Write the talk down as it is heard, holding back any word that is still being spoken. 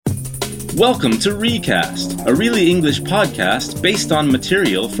Welcome to Recast, a Really English podcast based on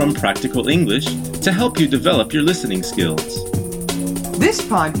material from Practical English to help you develop your listening skills. This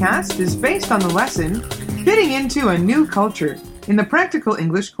podcast is based on the lesson Fitting into a New Culture in the Practical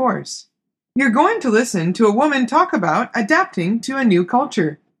English course. You're going to listen to a woman talk about adapting to a new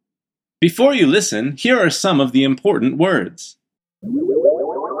culture. Before you listen, here are some of the important words.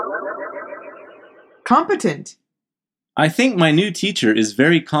 Competent. I think my new teacher is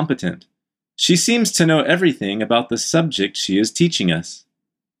very competent. She seems to know everything about the subject she is teaching us.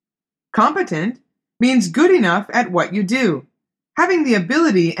 Competent means good enough at what you do, having the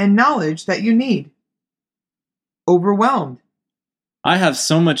ability and knowledge that you need. Overwhelmed. I have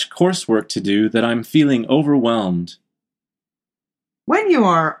so much coursework to do that I'm feeling overwhelmed. When you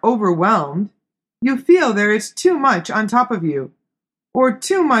are overwhelmed, you feel there is too much on top of you, or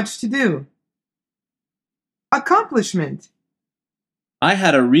too much to do. Accomplishment. I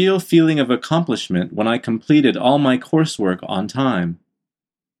had a real feeling of accomplishment when I completed all my coursework on time.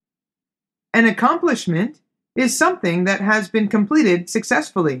 An accomplishment is something that has been completed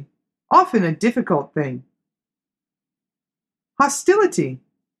successfully, often a difficult thing. Hostility.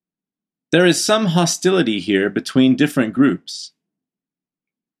 There is some hostility here between different groups.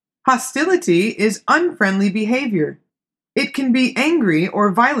 Hostility is unfriendly behavior. It can be angry or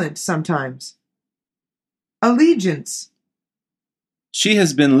violent sometimes. Allegiance. She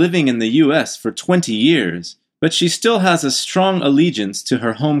has been living in the U.S. for 20 years, but she still has a strong allegiance to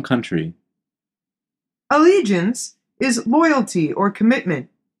her home country. Allegiance is loyalty or commitment.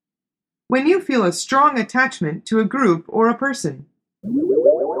 When you feel a strong attachment to a group or a person.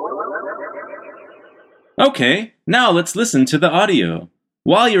 Okay, now let's listen to the audio.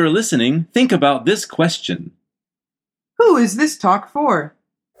 While you're listening, think about this question. Who is this talk for?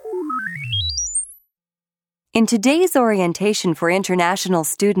 In today's orientation for international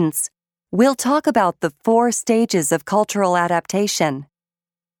students, we'll talk about the 4 stages of cultural adaptation.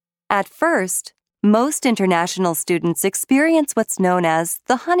 At first, most international students experience what's known as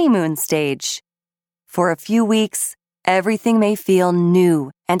the honeymoon stage. For a few weeks, everything may feel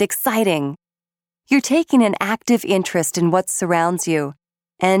new and exciting. You're taking an active interest in what surrounds you,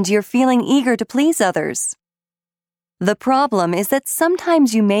 and you're feeling eager to please others. The problem is that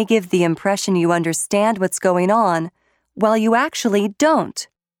sometimes you may give the impression you understand what's going on, while you actually don't.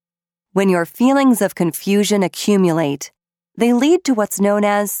 When your feelings of confusion accumulate, they lead to what's known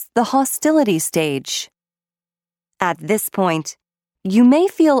as the hostility stage. At this point, you may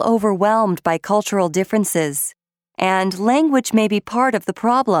feel overwhelmed by cultural differences, and language may be part of the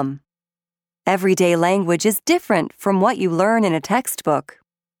problem. Everyday language is different from what you learn in a textbook,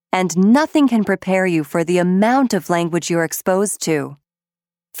 and nothing can prepare you for the amount of language you're exposed to.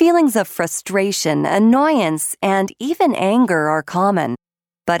 Feelings of frustration, annoyance, and even anger are common,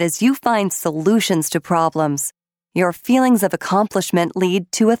 but as you find solutions to problems, your feelings of accomplishment lead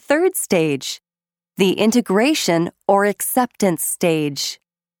to a 3rd stage, the integration or acceptance stage.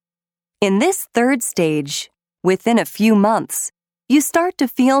 In this 3rd stage, within a few months, you start to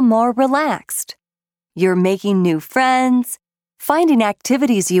feel more relaxed. You're making new friends, finding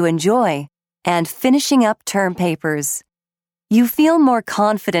activities you enjoy, and finishing up term papers. You feel more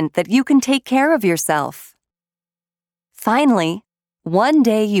confident that you can take care of yourself. Finally, one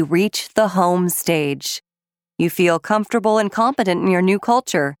day you reach the home stage. You feel comfortable and competent in your new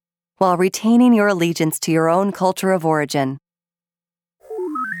culture, while retaining your allegiance to your own culture of origin.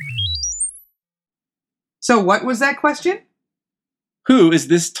 So what was that question? Who is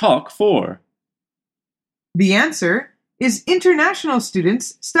this talk for? The answer is international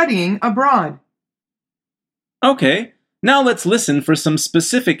students studying abroad. Okay, now let's listen for some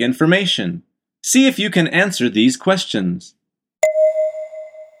specific information. See if you can answer these questions.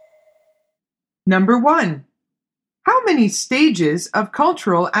 Number 1. How many stages of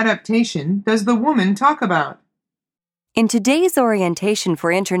cultural adaptation does the woman talk about? In today's orientation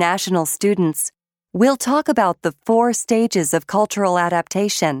for international students, we'll talk about the 4 stages of cultural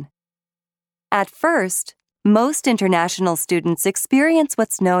adaptation. At first, most international students experience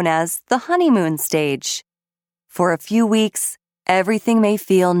what's known as the honeymoon stage. For a few weeks, everything may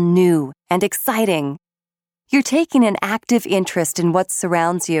feel new and exciting. You're taking an active interest in what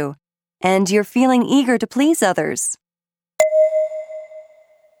surrounds you, and you're feeling eager to please others.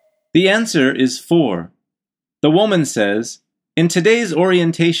 The answer is 4. The woman says, in today's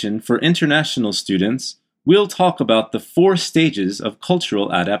orientation for international students, we'll talk about the 4 stages of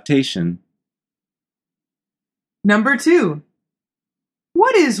cultural adaptation. Number 2.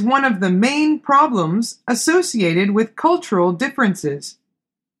 What is one of the main problems associated with cultural differences?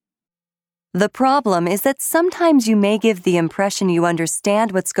 The problem is that sometimes you may give the impression you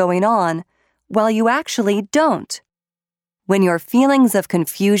understand what's going on, while you actually don't. When your feelings of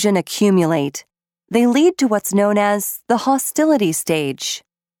confusion accumulate, they lead to what's known as the hostility stage.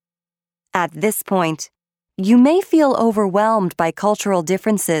 At this point, you may feel overwhelmed by cultural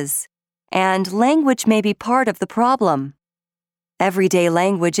differences, and language may be part of the problem. Everyday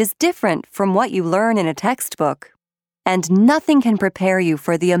language is different from what you learn in a textbook, and nothing can prepare you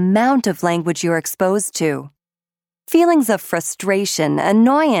for the amount of language you're exposed to. Feelings of frustration,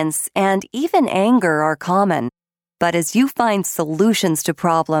 annoyance, and even anger are common, but as you find solutions to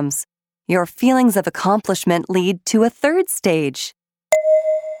problems, your feelings of accomplishment lead to a third stage.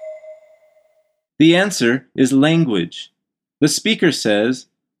 The answer is language. The speaker says,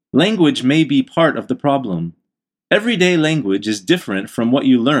 language may be part of the problem. Everyday language is different from what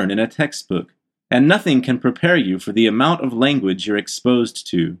you learn in a textbook, and nothing can prepare you for the amount of language you're exposed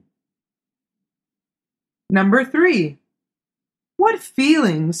to. Number 3. What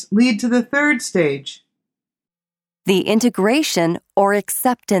feelings lead to the third stage? The integration or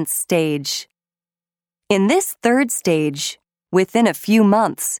acceptance stage. In this third stage, within a few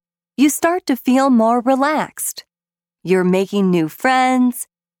months, you start to feel more relaxed. You're making new friends,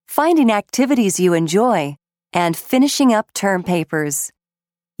 finding activities you enjoy, and finishing up term papers.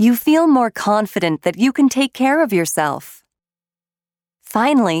 You feel more confident that you can take care of yourself.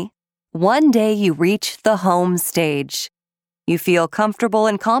 Finally, one day you reach the home stage. You feel comfortable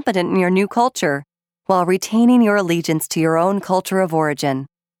and competent in your new culture, while retaining your allegiance to your own culture of origin.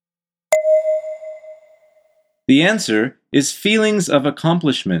 The answer is feelings of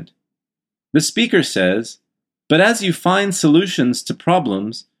accomplishment. The speaker says, but as you find solutions to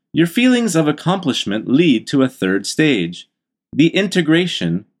problems, your feelings of accomplishment lead to a third stage, the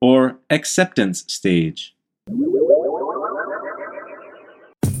integration or acceptance stage.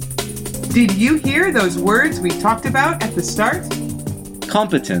 Did you hear those words we talked about at the start?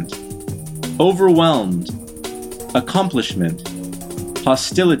 Competent, overwhelmed, accomplishment,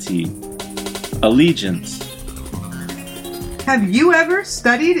 hostility, allegiance. Have you ever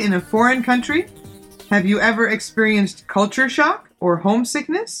studied in a foreign country? Have you ever experienced culture shock or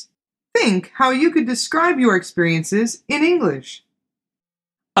homesickness? Think how you could describe your experiences in English.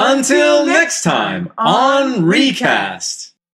 Until next time on Recast.